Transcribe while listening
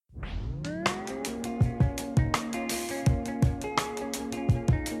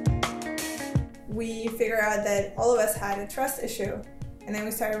we figured out that all of us had a trust issue. And then we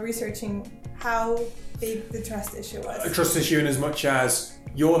started researching how big the trust issue was. A trust issue in as much as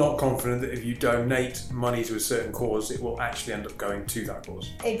you're not confident that if you donate money to a certain cause, it will actually end up going to that cause.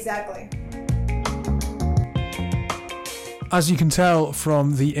 Exactly. As you can tell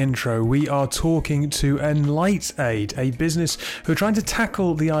from the intro, we are talking to Enlightaid, a business who are trying to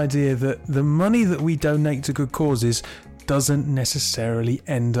tackle the idea that the money that we donate to good causes doesn't necessarily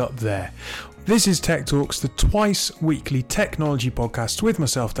end up there. This is Tech Talks, the twice weekly technology podcast with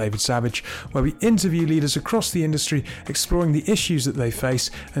myself, David Savage, where we interview leaders across the industry, exploring the issues that they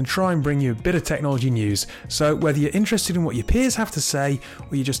face and try and bring you a bit of technology news. So whether you're interested in what your peers have to say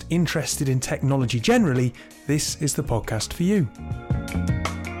or you're just interested in technology generally, this is the podcast for you.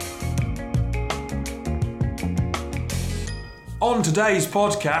 On today's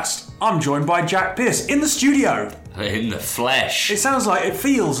podcast, I'm joined by Jack Pierce in the studio. In the flesh. It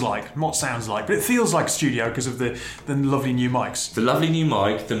feels like, not sounds like, but it feels like a studio because of the lovely new mics. The lovely new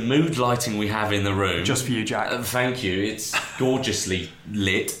mic, the mood lighting we have in the room. Just for you, Jack. Thank you. It's gorgeously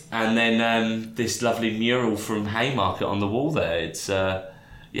lit. And then this lovely mural from Haymarket on the wall there. It's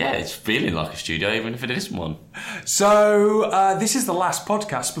feeling like a studio, even if it isn't one. So, this is the last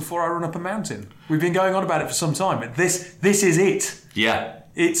podcast before I run up a mountain. We've been going on about it for some time, but this is it. Yeah.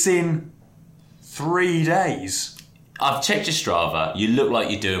 It's in 3 days. I've checked your Strava. You look like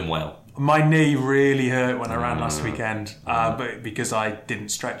you're doing well. My knee really hurt when I ran last weekend, but because I didn't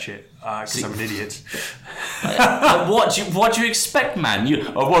stretch it, because I'm an idiot. What do you expect, man?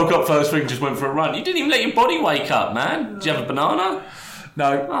 I woke up first thing, just went for a run. You didn't even let your body wake up, man. Did you have a banana?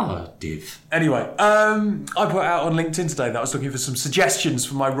 No. Oh, div. Anyway, I put out on LinkedIn today that I was looking for some suggestions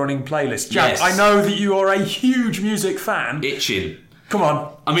for my running playlist. Jack, yes. I know that you are a huge music fan. Itching. Come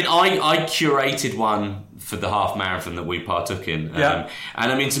on. I mean, I curated one for the half marathon that we partook in. And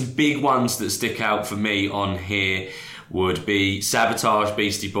I mean, some big ones that stick out for me on here would be Sabotage,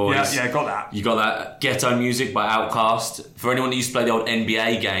 Beastie Boys. Yeah, got that. You got that. Ghetto Music by Outkast. For anyone that used to play the old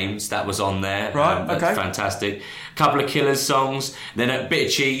NBA games, that was on there. Right, that's okay. Fantastic. Couple of Killers songs. Then a bit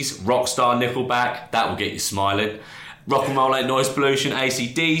of cheese, Rockstar, Nickelback. That will get you smiling. Rock and Roll Ain't Noise Pollution,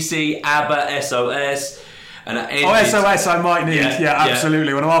 AC/DC, ABBA, SOS. And SOS I might need. Yeah, absolutely.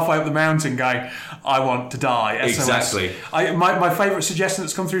 Yeah. When I'm halfway up the mountain going, I want to die. SOS. Exactly. My favourite suggestion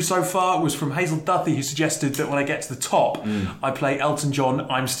that's come through so far was from Hazel Duthie, who suggested that when I get to the top, I play Elton John,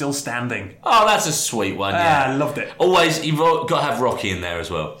 I'm Still Standing. Oh, that's a sweet one, yeah. I loved it. Always, you've got to have Rocky in there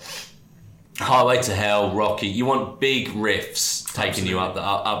as well. Highway to Hell, Rocky. You want big riffs taking you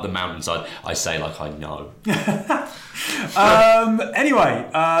up the mountainside. I say like I know. Anyway,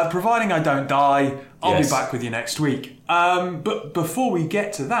 providing I don't die, I'll be back with you next week. But before we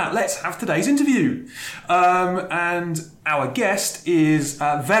get to that, let's have today's interview. And our guest is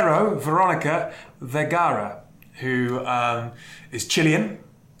Veronica Vergara, who is Chilean.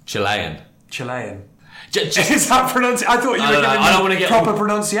 Is that pronunciation? I thought you were giving me proper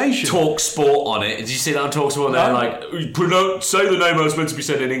pronunciation. Talk Sport on it. Did you see that on Talk Sport? They're like, say the name I was meant to be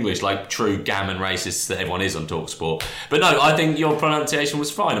said in English, like true gammon racists that everyone is on Talk Sport. But no, I think your pronunciation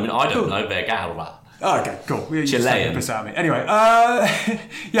was fine. I mean, I don't know. Vergara. Oh, okay, cool. Chilean. Piss out of me. Anyway,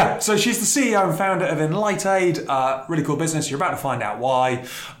 so she's the CEO and founder of Enlightaid, really cool business. You're about to find out why.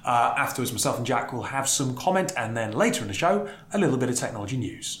 Afterwards, myself and Jack will have some comment, and then later in the show, a little bit of technology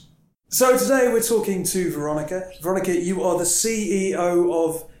news. So today we're talking to Veronica. Veronica, you are the CEO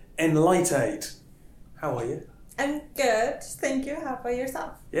of Enlightaid. How are you? I'm good, thank you. How about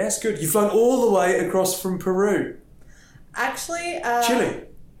yourself? Yes, good. You've flown all the way across from Peru. Actually, Chile.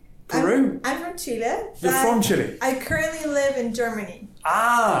 Peru? I'm from Chile. You're from Chile? I currently live in Germany.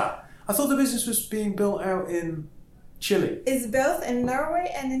 Ah! I thought the business was being built out in Chile. It's both in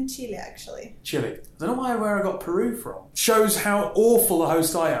Norway and in Chile, actually. Chile. I don't know where I got Peru from. Shows how awful a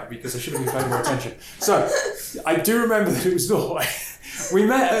host I am, because I should have been paying more attention. So, I do remember that it was Norway. We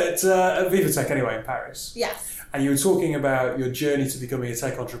met at Vivatech anyway in Paris. Yes. And you were talking about your journey to becoming a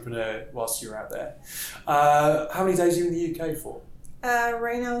tech entrepreneur whilst you were out there. How many days are you in the UK for?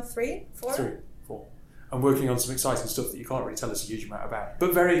 Right now, 3, 4. 3, 4. And working on some exciting stuff that you can't really tell us a huge amount about,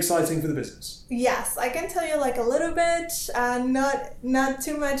 but very exciting for the business. Yes, I can tell you like a little bit, not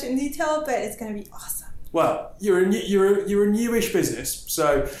too much in detail, but it's going to be awesome. Well, you're a newish business,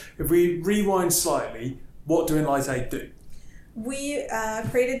 so if we rewind slightly, what do Enlightaid do? We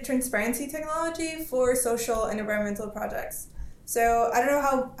created transparency technology for social and environmental projects. So I don't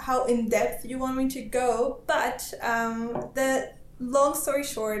know how in depth you want me to go, but the long story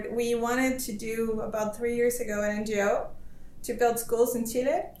short, we wanted to do about 3 years ago an NGO to build schools in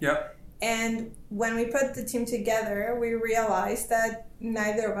Chile. Yeah. And when we put the team together, we realized that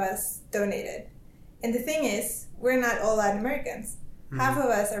neither of us donated. And the thing is, we're not all Latin Americans. Half of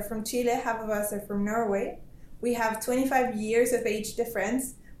us are from Chile, half of us are from Norway. We have 25 years of age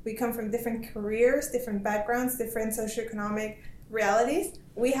difference. We come from different careers, different backgrounds, different socioeconomic realities.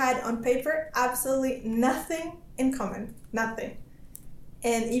 We had, on paper, absolutely nothing in common. Nothing.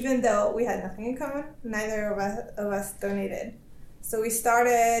 And even though we had nothing in common, neither of us donated. So we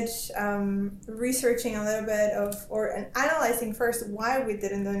started researching a little bit and analyzing first why we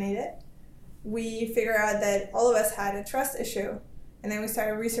didn't donate it. We figured out that all of us had a trust issue. And then we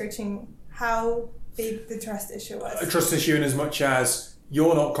started researching how big the trust issue was. A trust issue in as much as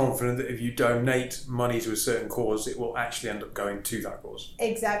you're not confident that if you donate money to a certain cause, it will actually end up going to that cause.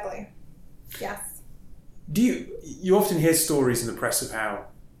 Exactly. Yes. You often hear stories in the press of how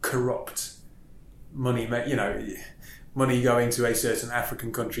corrupt money going to a certain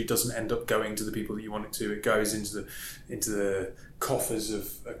African country doesn't end up going to the people that you want it to. It goes into the coffers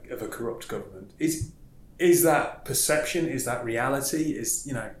of a corrupt government. Is that perception? Is that reality?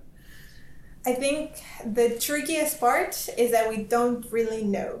 I think the trickiest part is that we don't really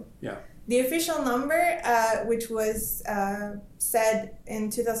know. Yeah. The official number, which was said in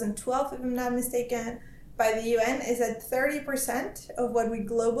 2012, if I'm not mistaken, by the UN, is that 30% of what we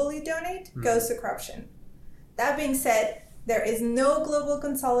globally donate goes to corruption. That being said, there is no global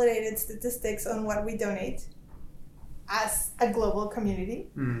consolidated statistics on what we donate as a global community.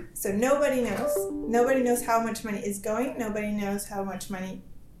 So nobody knows. Nobody knows how much money is going. Nobody knows how much money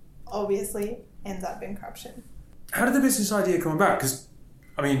obviously ends up in corruption. How did the business idea come about? Because,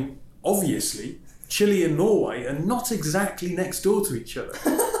 obviously, Chile and Norway are not exactly next door to each other.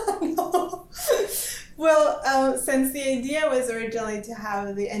 No. Well, since the idea was originally to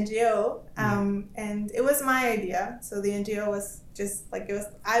have the NGO, and it was my idea, so the NGO was just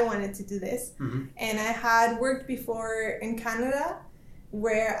I wanted to do this. And I had worked before in Canada,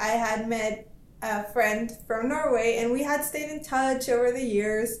 where I had met a friend from Norway, and we had stayed in touch over the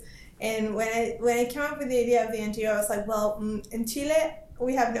years. And when I came up with the idea of the NGO, I was like, well, in Chile,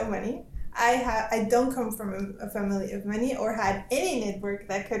 we have no money. I don't come from a family of money or had any network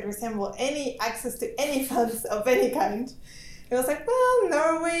that could resemble any access to any funds of any kind. And I was like, well,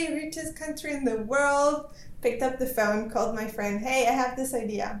 Norway, richest country in the world. Picked up the phone, called my friend, hey, I have this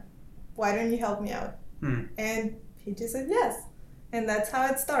idea. Why don't you help me out? And he just said yes. And that's how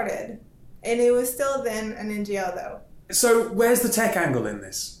it started. And it was still then an NGO, though. So where's the tech angle in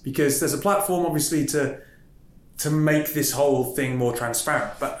this? Because there's a platform, obviously, to make this whole thing more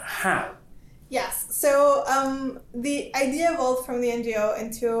transparent. But how? Yes. So the idea evolved from the NGO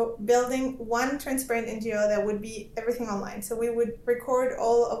into building one transparent NGO that would be everything online. So we would record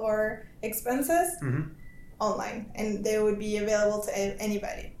all of our expenses online, and they would be available to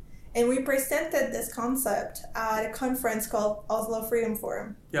anybody. And we presented this concept at a conference called Oslo Freedom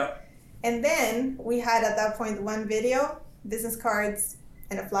Forum. Yeah. And then we had at that point one video, business cards,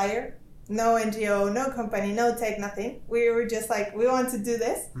 and a flyer. No NGO, no company, no tech, nothing. We were just like, we want to do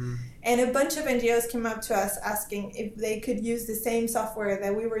this. And a bunch of NGOs came up to us asking if they could use the same software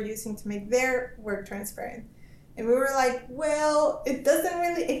that we were using to make their work transparent. And we were like, well, it doesn't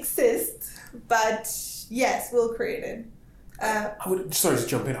really exist, but yes, we'll create it. Sorry to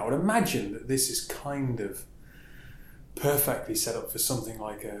jump in. I would imagine that this is kind of perfectly set up for something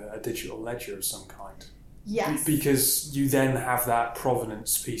like a digital ledger of some kind. Yes. Because you then have that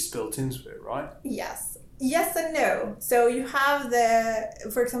provenance piece built into it, right? Yes. Yes and no. So you have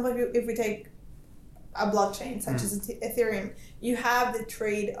for example, if we take a blockchain such as Ethereum, you have the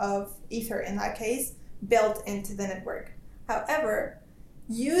trade of Ether in that case built into the network. However,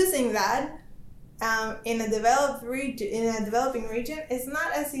 using that in a developing region is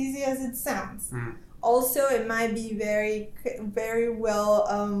not as easy as it sounds. Also, it might be very, very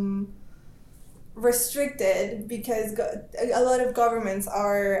well restricted because a lot of governments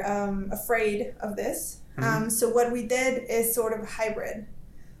are afraid of this. So what we did is sort of hybrid.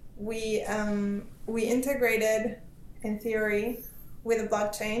 We integrated, in theory, with a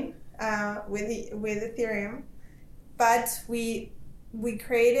blockchain, with Ethereum, but we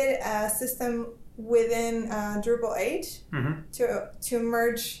created a system within Drupal 8 to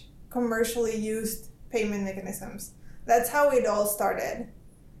merge commercially used payment mechanisms. That's how it all started.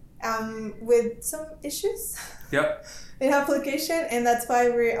 With some issues in application, and that's why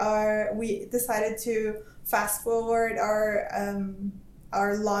we decided to fast forward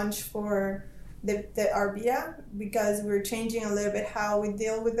our launch for our beta, because we're changing a little bit how we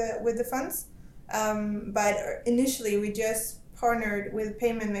deal with the funds. But initially we just partnered with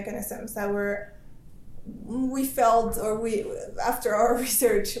payment mechanisms that after our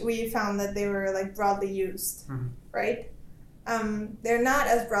research we found that they were like broadly used, right? They're not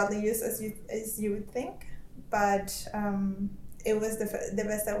as broadly used as you would think, but it was the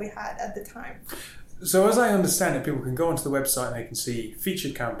best that we had at the time. So as I understand it, people can go onto the website and they can see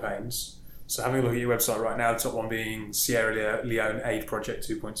featured campaigns. So having a look at your website right now, the top one being Sierra Leone Aid Project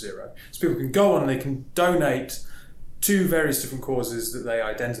 2.0. So people can go on and they can donate to various different causes that they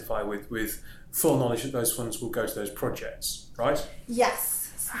identify with full knowledge that those funds will go to those projects, right?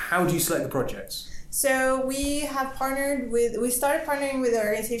 Yes. How do you select the projects? So we started partnering with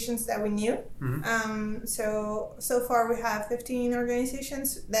organizations that we knew. Mm-hmm. So far we have 15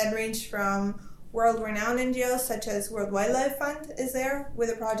 organizations that range from world-renowned NGOs such as World Wildlife Fund is there with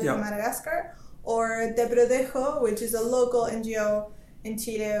a project in Madagascar, or De Prodejo, which is a local NGO in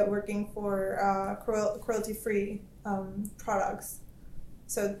Chile working for cruelty-free products.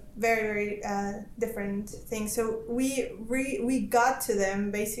 So very, very different things. So we got to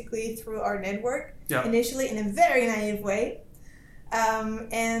them basically through our network, initially in a very naive way.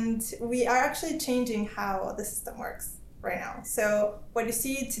 And we are actually changing how the system works right now. So what you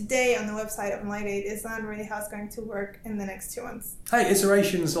see today on the website of Enlight Aid is not really how it's going to work in the next 2 months. Hey,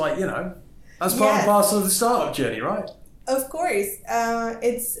 iterations, like, that's part and parcel of the startup journey, right? Of course.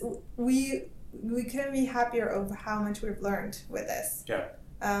 We couldn't be happier of how much we've learned with this. Yeah.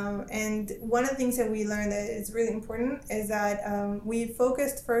 And one of the things that we learned that is really important is that we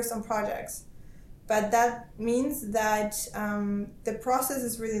focused first on projects. But that means that the process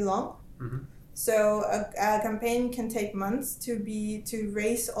is really long. Mm-hmm. So a campaign can take months to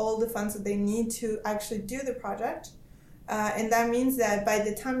raise all the funds that they need to actually do the project. And that means that by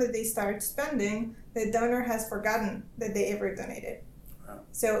the time that they start spending, the donor has forgotten that they ever donated. Wow.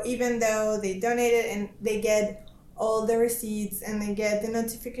 So even though they donated and they get all the receipts and they get the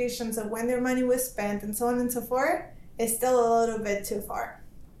notifications of when their money was spent and so on and so forth, it's still a little bit too far.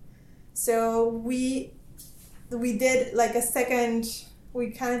 So we did like a second,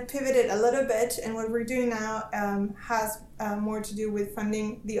 we kind of pivoted a little bit, and what we're doing now has more to do with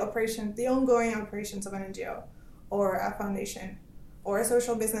funding the ongoing operations of an NGO or a foundation or a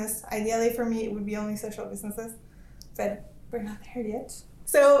social business. Ideally for me, it would be only social businesses, but we're not there yet.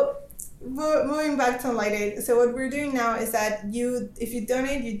 So moving back to Enlight Aid, so what we're doing now is that if you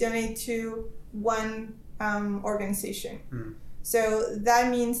donate to one organization. Mm. So that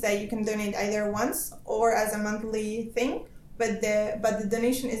means that you can donate either once or as a monthly thing, but the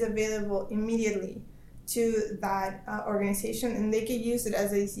donation is available immediately to that organization, and they can use it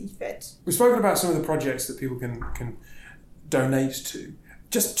as they see fit. We've spoken about some of the projects that people can donate to.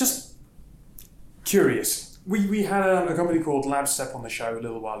 Just curious. We had a company called LabStep on the show a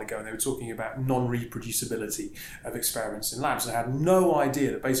little while ago, and they were talking about non-reproducibility of experiments in labs. And I had no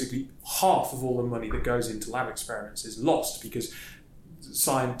idea that basically half of all the money that goes into lab experiments is lost because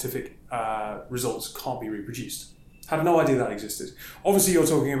scientific results can't be reproduced. Had no idea that existed. Obviously, you're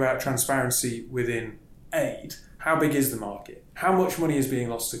talking about transparency within aid. How big is the market? How much money is being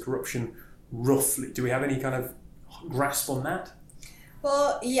lost to corruption, roughly? Do we have any kind of grasp on that?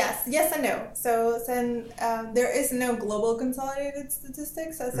 Well, yes and no. So there is no global consolidated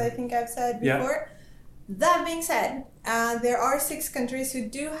statistics, as I think I've said before. Yeah. That being said, there are 6 countries who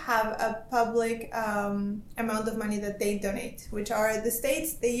do have a public amount of money that they donate, which are the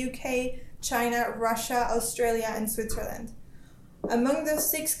States, the UK, China, Russia, Australia, and Switzerland. Among those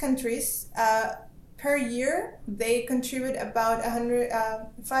 6 countries, per year, they contribute about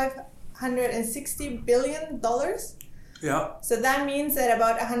 $560 billion. Yeah. So that means that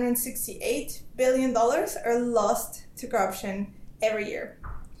about $168 billion are lost to corruption every year.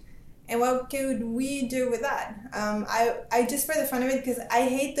 And what could we do with that? I just, for the fun of it, because I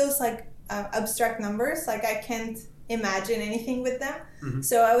hate those abstract numbers, I can't imagine anything with them. Mm-hmm.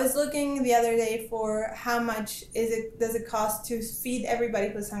 So I was looking the other day for how much does it cost to feed everybody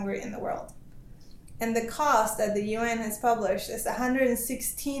who's hungry in the world. And the cost that the UN has published is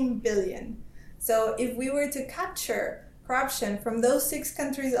 $116 billion. So if we were to capture corruption from those 6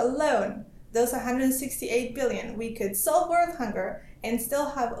 countries alone, those 168 billion, we could solve world hunger and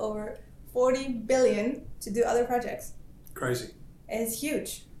still have over 40 billion to do other projects. Crazy. It's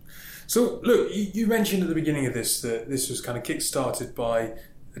huge. So look, you mentioned at the beginning of this that this was kind of kick-started by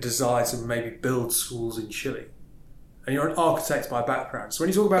a desire to maybe build schools in Chile. And you're an architect by background. So when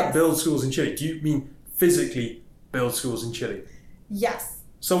you talk about build schools in Chile, do you mean physically build schools in Chile? Yes.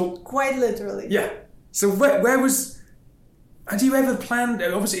 So quite literally. Yeah. So where was... Had you ever planned...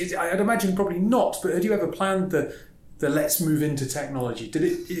 Obviously, I'd imagine probably not, but had you ever planned the let's move into technology?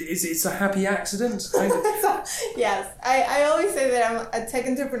 It's a happy accident? Yes. I always say that I'm a tech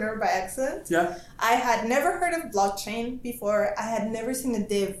entrepreneur by accident. Yeah. I had never heard of blockchain before. I had never seen a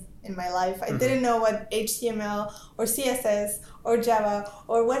div in my life. I didn't know what HTML or CSS or Java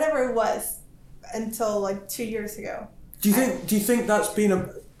or whatever it was until like 2 years ago. Do you think that's been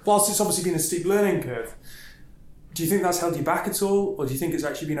whilst it's obviously been a steep learning curve, do you think that's held you back at all, or do you think it's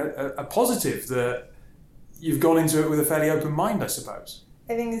actually been a positive that you've gone into it with a fairly open mind, I suppose?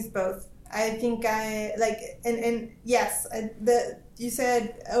 I think it's both. I think and yes, you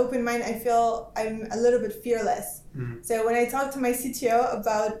said open mind. I feel I'm a little bit fearless. So when I talk to my CTO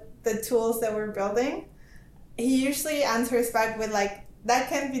about the tools that we're building, he usually answers back with like, that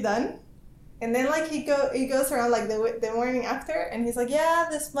can't be done. And then like he goes around like the morning after and he's like, yeah,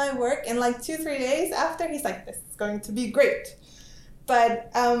 this might work. And like 2-3 days after, he's like, this is going to be great.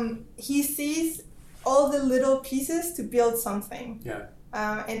 But he sees all the little pieces to build something. Yeah.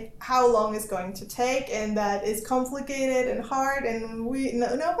 And how long it's going to take, and that is complicated and hard, and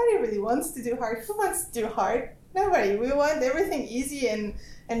nobody really wants to do hard. Who wants to do hard? Nobody. We want everything easy and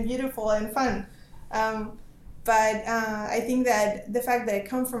beautiful and fun. But I think that the fact that I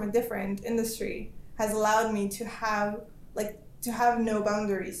come from a different industry has allowed me to have no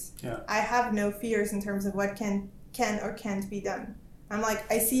boundaries. Yeah. I have no fears in terms of what can or can't be done. I'm like,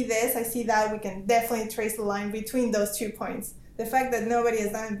 I see this, I see that, we can definitely trace the line between those 2 points. The fact that nobody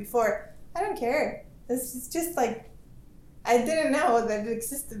has done it before, I don't care. It's just like, I didn't know that it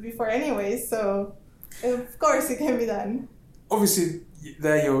existed before anyway, so of course it can be done. Obviously,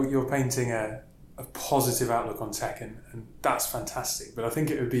 there you're painting a positive outlook on tech, and that's fantastic. But I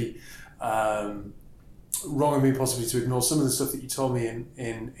think it would be wrong of me possibly to ignore some of the stuff that you told me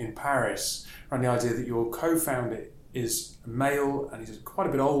in Paris around the idea that your co-founder is a male and he's quite a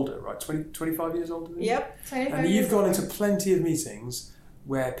bit older, right? 25 years older than you? Yep, 25 And years you've gone older. into plenty of meetings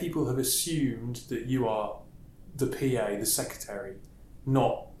where people have assumed that you are the PA, the secretary,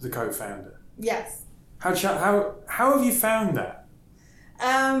 not the co-founder. Yes. How have you found that?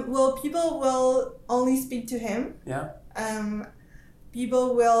 Well, people will only speak to him. Yeah.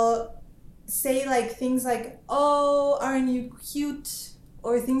 People will say like things like, "Oh, aren't you cute?"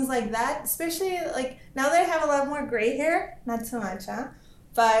 or things like that. Especially like now that I have a lot more gray hair, not so much, huh?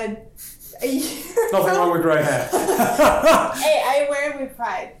 But Nothing wrong with grey hair. Hey, I wear it with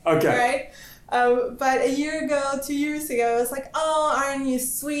pride. Okay. Right? But a year ago, 2 years ago, it was like, "Oh, aren't you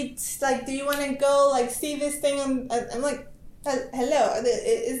sweet? Like, do you want to go like see this thing?" I'm like, hello,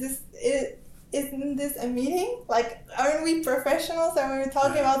 isn't this a meeting? Like, aren't we professionals? Are we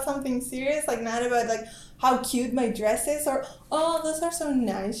talking about something serious? Like, not about like how cute my dress is, or oh, those are so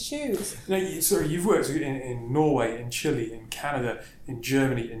nice shoes. No, you've worked in Norway, in Chile, in Canada, in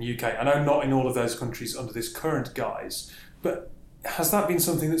Germany, in UK. I know not in all of those countries under this current guise, but has that been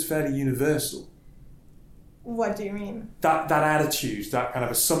something that's fairly universal? What do you mean? That attitude, that kind of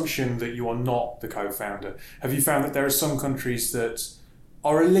assumption that you are not the co-founder. Have you found that there are some countries that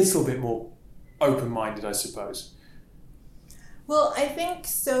are a little bit more open-minded, I suppose? Well, I think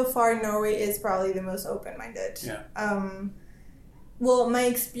so far Norway is probably the most open-minded. Yeah. Well, my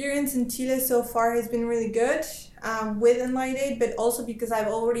experience in Chile so far has been really good with Enlighted, but also because I've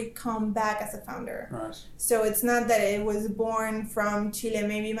already come back as a founder. Right. So it's not that it was born from Chile.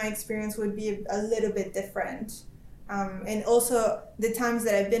 Maybe my experience would be a little bit different. And also the times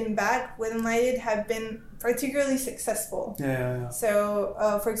that I've been back with Enlighted have been particularly successful. Yeah.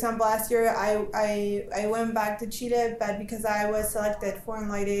 So, for example, last year I went back to Chile, but because I was selected for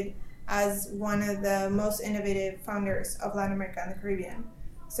Enlighted as one of the most innovative founders of Latin America and the Caribbean.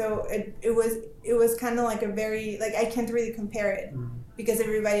 So it was kind of like a very, like, I can't really compare it because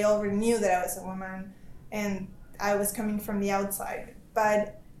everybody already knew that I was a woman and I was coming from the outside.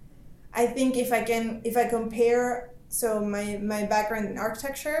 But I think if I compare, so my background in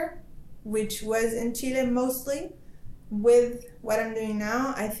architecture, which was in Chile mostly, with what I'm doing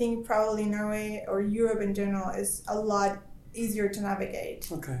now, I think probably Norway or Europe in general is a lot easier to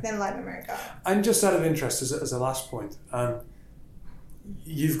navigate than Latin America. And just out of interest, as a last point,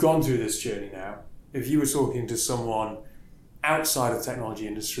 you've gone through this journey now. If you were talking to someone outside of the technology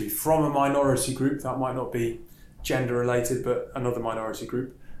industry from a minority group, that might not be gender related, but another minority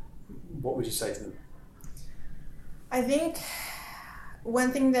group, what would you say to them? I think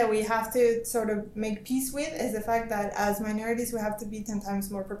one thing that we have to sort of make peace with is the fact that as minorities, we have to be 10 times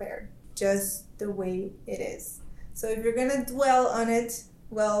more prepared, just the way it is. So if you're going to dwell on it,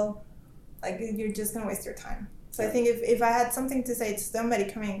 well, like, you're just going to waste your time. So I think if I had something to say to somebody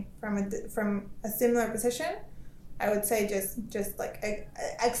coming from a similar position, I would say just like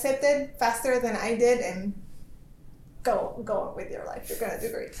accept it faster than I did and go on with your life. You're going to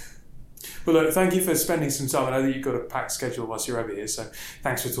do great. Well, look, thank you for spending some time. I know that you've got a packed schedule whilst you're over here, so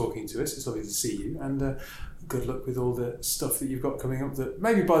thanks for talking to us. It's lovely to see you. And good luck with all the stuff that you've got coming up that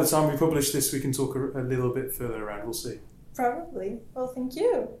maybe by the time we publish this we can talk a little bit further around. We'll see. Probably. Well, thank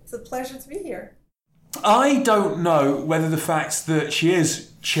you. It's a pleasure to be here. I don't know whether the fact that she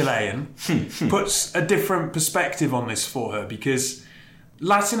is Chilean puts a different perspective on this for her, because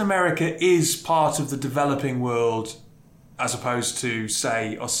Latin America is part of the developing world as opposed to,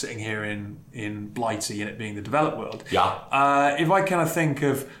 say, us sitting here in Blighty and it being the developed world. Yeah. If I kind of think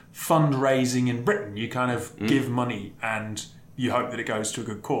of fundraising in Britain, you kind of give money and you hope that it goes to a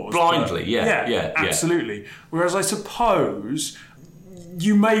good cause. Blindly, yeah. Absolutely. Whereas I suppose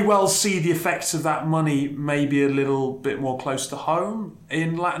you may well see the effects of that money maybe a little bit more close to home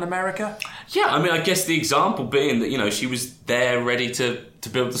in Latin America. Yeah, I mean, I guess the example being that, you know, she was there ready to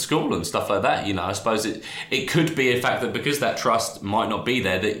build the school and stuff like that. You know, I suppose it could be a fact that because that trust might not be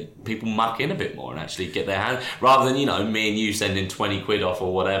there, that people muck in a bit more and actually get their hand, rather than, you know, me and you sending 20 quid off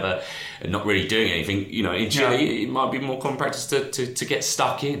or whatever and not really doing anything. You know, in Chile, it might be more common practice to get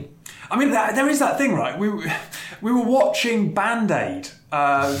stuck in. I mean, there is that thing, right? We were watching Live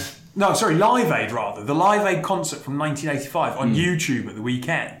Aid rather, the Live Aid concert from 1985 on YouTube at the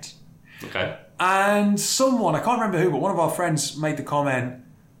weekend. Okay. And someone, I can't remember who, but one of our friends made the comment,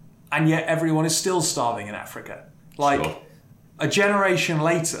 and yet everyone is still starving in Africa. Like, Sure. a generation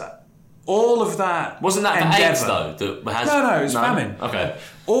later, all of that Wasn't that endeavour, the AIDS, though? That has, No, it was famine. Okay.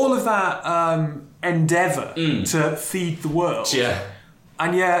 All of that endeavour to feed the world. Yeah.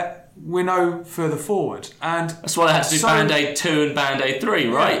 And yet we're no further forward. And That's why they had to do Band-Aid 2 and Band-Aid 3,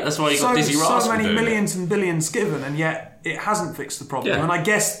 right? Yeah. That's why you got Dizzy Rascal So many doing millions and billions given, and yet it hasn't fixed the problem. Yeah. And I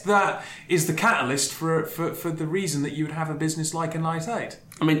guess that is the catalyst for the reason that you would have a business like Enlight Aid.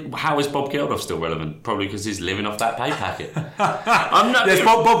 I mean, how is Bob Geldof still relevant? Probably because he's living off that pay packet. I'm not. Yes,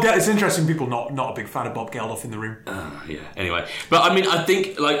 Bob Geldof. It's interesting. People not a big fan of Bob Geldof in the room. Yeah. Anyway, but I mean, I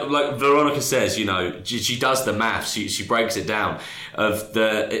think like Veronica says, you know, she does the maths. She breaks it down of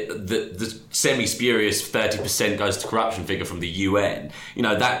the semi-spurious 30% goes to corruption figure from the UN. You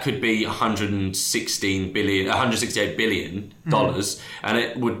know, that could be 168 billion dollars, and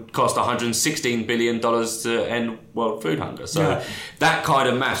it would cost 116 billion dollars to end world food hunger. So that kind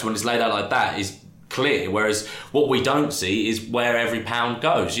of maths, when it's laid out like that, is clear. Whereas what we don't see is where every pound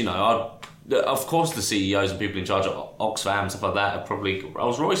goes. You know, of course the CEOs and people in charge of Oxfam and stuff like that are probably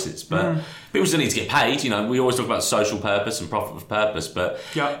Rolls Royces, but people still need to get paid. You know, we always talk about social purpose and profit with purpose, but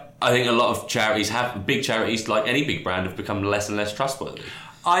I think a lot of big charities, like any big brand, have become less and less trustworthy.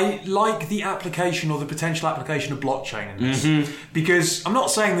 I like the application or the potential application of blockchain in this, because I'm not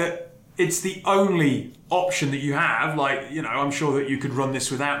saying that it's the only option that you have. Like, you know, I'm sure that you could run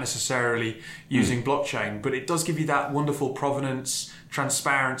this without necessarily using blockchain, but it does give you that wonderful provenance,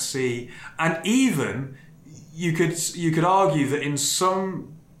 transparency, and even you could argue that in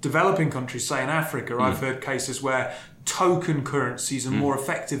some developing countries, say in Africa, I've heard cases where token currencies are more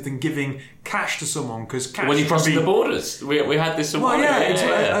effective than giving cash to someone, because cash when you cross the borders, we had this.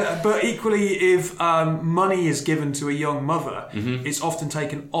 But equally, if money is given to a young mother, it's often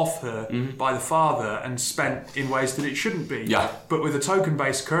taken off her by the father and spent in ways that it shouldn't be. Yeah. But with a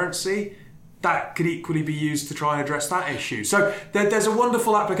token-based currency, that could equally be used to try and address that issue. So there's a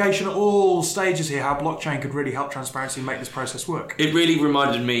wonderful application at all stages here, how blockchain could really help transparency and make this process work. It really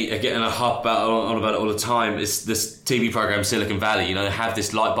reminded me, again, and I harp on about it all the time, is this TV program Silicon Valley. You know, they have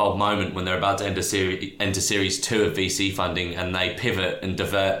this light bulb moment when they're about to enter series 2 of VC funding, and they pivot and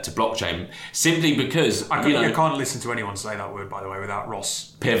divert to blockchain simply because I can't listen to anyone say that word, by the way, without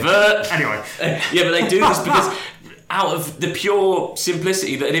Ross. Pivot. Anyway. Yeah, but they do this because out of the pure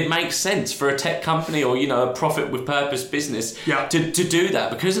simplicity that it makes sense for a tech company or, you know, a profit with purpose business to do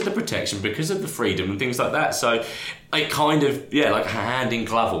that because of the protection, because of the freedom and things like that. So it kind of, like hand in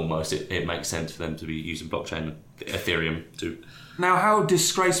glove almost, it makes sense for them to be using blockchain, Ethereum too. Now, how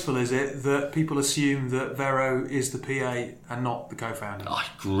disgraceful is it that people assume that Vero is the PA and not the co-founder? I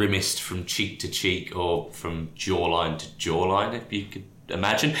grimaced from cheek to cheek or from jawline to jawline, if you could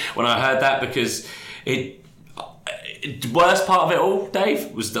imagine, when I heard that, because the worst part of it all,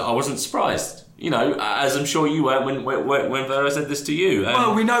 Dave, was that I wasn't surprised. You know, as I'm sure you weren't when Vero said this to you.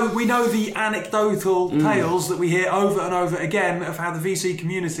 Well, we know the anecdotal tales that we hear over and over again of how the VC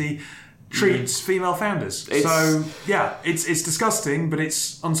community treats female founders. It's disgusting, but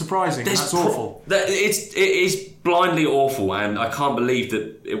it's unsurprising. That's awful. It is blindly awful, and I can't believe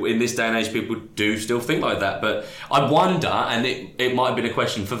that in this day and age people do still think like that. But I wonder, and it might have been a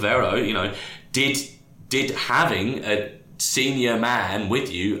question for Vero, you know, did having a senior man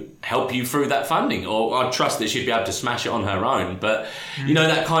with you help you through that funding, or I trust that she'd be able to smash it on her own. But you know,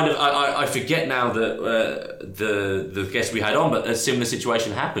 that kind of I forget now that the guest we had on, but a similar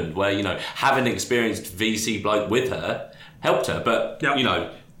situation happened where, you know, having an experienced VC bloke with her helped her, but you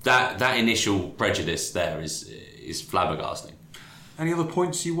know, that initial prejudice there is flabbergasting. Any other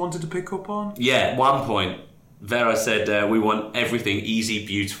points you wanted to pick up on? Yeah, one point. Vera said, we want everything easy,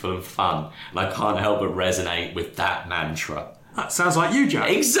 beautiful and fun. And I can't help but resonate with that mantra. That sounds like you, Jack.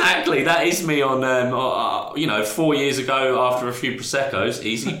 Exactly. That is me on, 4 years ago after a few Prosecco's.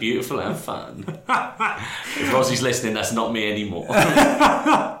 Easy, beautiful and fun. If Rossie's listening, that's not me anymore.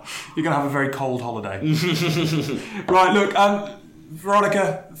 You're going to have a very cold holiday. Right, look,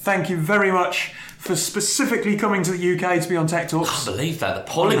 Veronica, thank you very much for specifically coming to the UK to be on Tech Talks. I can't believe that,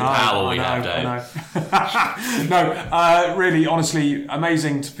 the pulling power we have, Dave. No, really, honestly,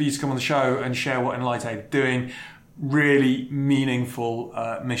 amazing for you to come on the show and share what Enlight Aid are doing. Really meaningful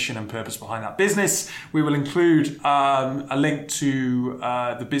mission and purpose behind that business. We will include a link to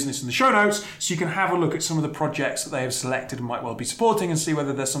the business in the show notes, so you can have a look at some of the projects that they have selected and might well be supporting, and see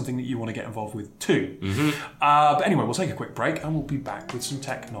whether there's something that you want to get involved with too. But anyway, we'll take a quick break and we'll be back with some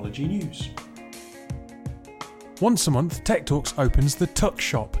technology news. Once a month, Tech Talks opens the Tuck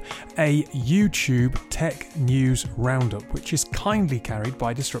Shop, a YouTube tech news roundup, which is kindly carried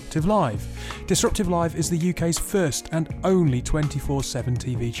by Disruptive Live. Disruptive Live is the UK's first and only 24/7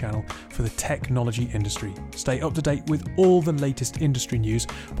 TV channel for the technology industry. Stay up to date with all the latest industry news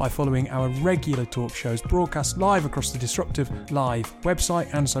by following our regular talk shows broadcast live across the Disruptive Live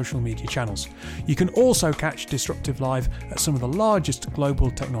website and social media channels. You can also catch Disruptive Live at some of the largest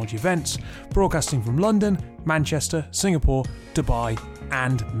global technology events, broadcasting from London, Manchester, Singapore, Dubai,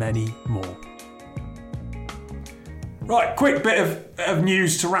 and many more. Right, quick bit of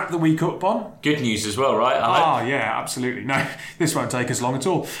news to wrap the week up on. Good news as well, right? Yeah, absolutely. No, this won't take us long at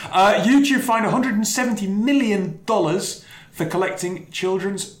all. YouTube fined $170 million for collecting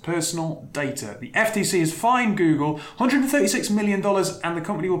children's personal data. The FTC has fined Google $136 million, and the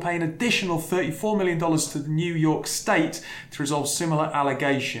company will pay an additional $34 million to the New York State to resolve similar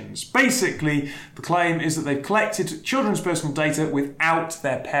allegations. Basically, the claim is that they've collected children's personal data without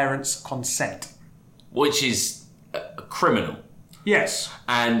their parents' consent. Which is criminal. Yes.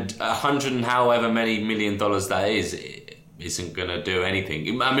 And $100 and however many million that is, isn't going to do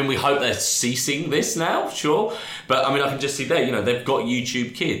anything. I mean, we hope they're ceasing this now, sure. But I mean, I can just see there, you know, they've got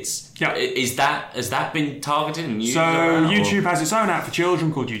YouTube Kids. Yeah. Has that been targeted and used? So YouTube has its own app for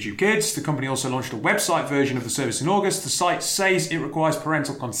children called YouTube Kids. The company also launched a website version of the service in August. The site says it requires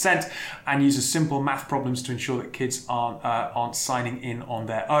parental consent and uses simple math problems to ensure that kids aren't signing in on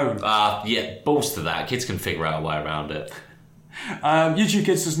their own. Yeah, balls to that. Kids can figure out a way around it. YouTube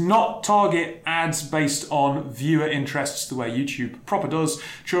Kids does not target ads based on viewer interests the way YouTube proper does.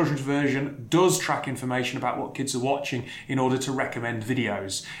 Children's version does track information about what kids are watching in order to recommend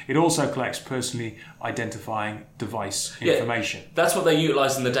videos. It also collects personally identifying device information. That's what they're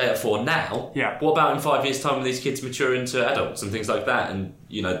utilising the data for now. Yeah. What about in 5 years' time when these kids mature into adults and things like that? And,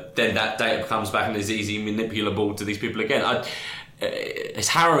 you know, then that data comes back and is easy manipulable to these people again. It's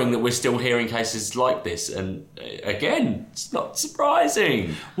harrowing that we're still hearing cases like this, and again, it's not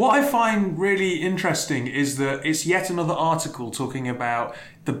surprising. What I find really interesting is that it's yet another article talking about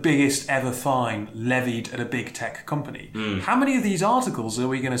the biggest ever fine levied at a big tech company. How many of these articles are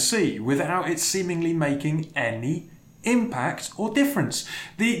we going to see without it seemingly making any impact or difference?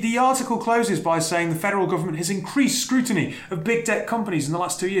 The article closes by saying the federal government has increased scrutiny of big tech companies in the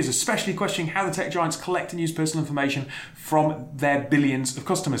last 2 years, especially questioning how the tech giants collect and use personal information from their billions of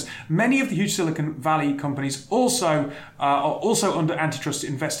customers. Many of the huge Silicon Valley companies are also under antitrust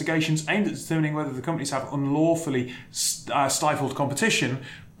investigations aimed at determining whether the companies have unlawfully stifled competition.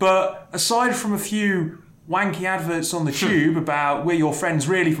 But aside from a few wanky adverts on the tube about we're your friends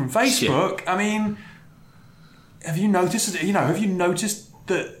really from Facebook, I mean, have you noticed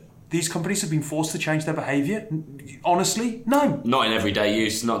that these companies have been forced to change their behaviour? Honestly, no. Not in everyday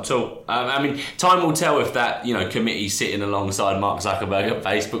use, not at all. I mean, time will tell if that, you know, committee sitting alongside Mark Zuckerberg at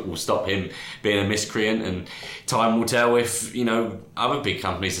Facebook will stop him being a miscreant, and time will tell if, you know, other big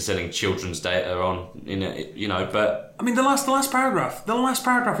companies are selling children's data on, but... I mean, the last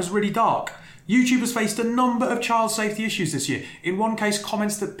paragraph is really dark. YouTube has faced a number of child safety issues this year. In one case,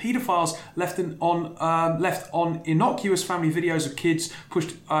 comments that paedophiles left on innocuous family videos of kids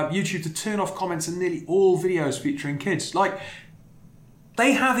pushed YouTube to turn off comments on nearly all videos featuring kids. Like,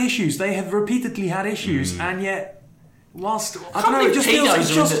 they have issues. They have repeatedly had issues, and yet whilst I can't don't know, it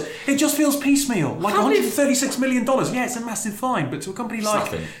believe just feels piecemeal. Like can't believe- $136 million. Yeah, it's a massive fine, but to a company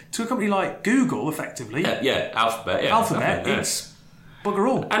nothing. like Google, effectively, Alphabet. Yeah, it's bugger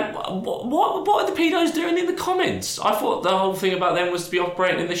all. And what are the pedos doing in the comments? I thought the whole thing about them was to be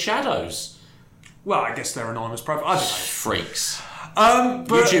operating in the shadows. Well, I guess they're anonymous profile. I don't know. Freaks. But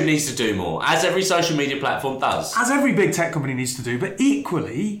YouTube needs to do more, as every social media platform does. as every big tech company needs to do, but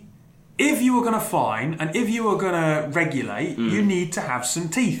equally, if you were going to fine and if you were going to regulate, you need to have some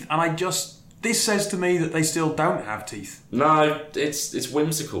teeth. And this says to me that they still don't have teeth. No, it's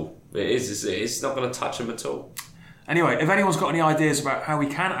whimsical. It is. It's not going to touch them at all. Anyway, if anyone's got any ideas about how we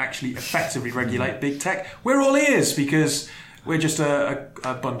can actually effectively regulate big tech, we're all ears, because we're just a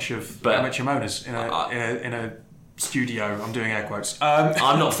bunch of amateur moaners in a studio. I'm doing air quotes.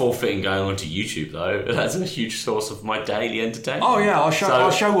 I'm not forfeiting going onto YouTube though. That's a huge source of my daily entertainment. Oh yeah, our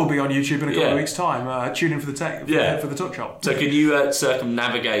show will be on YouTube in a couple of weeks' time. Tune in for the tech for the Tuck Shop. So can you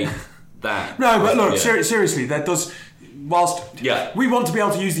circumnavigate that? No, but look, seriously, that does. Whilst we want to be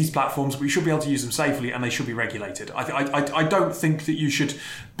able to use these platforms, we should be able to use them safely, and they should be regulated. I don't think that you should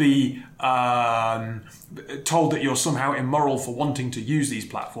be told that you're somehow immoral for wanting to use these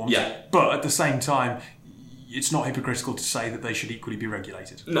platforms. Yeah. But at the same time, it's not hypocritical to say that they should equally be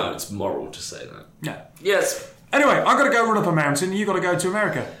regulated. No, it's moral to say that. Yeah. Yes. Anyway, I've got to go run up a mountain. You've got to go to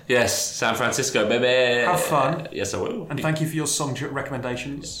America. Yes, San Francisco, baby. Have fun. Yes, I will. And thank you for your song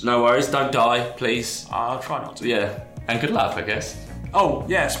recommendations. No worries. Don't die, please. I'll try not to. Yeah. And good luck, I guess. Oh,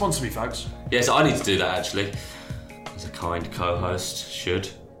 yeah, sponsor me, folks. Yes, I need to do that, actually. As a kind co-host should.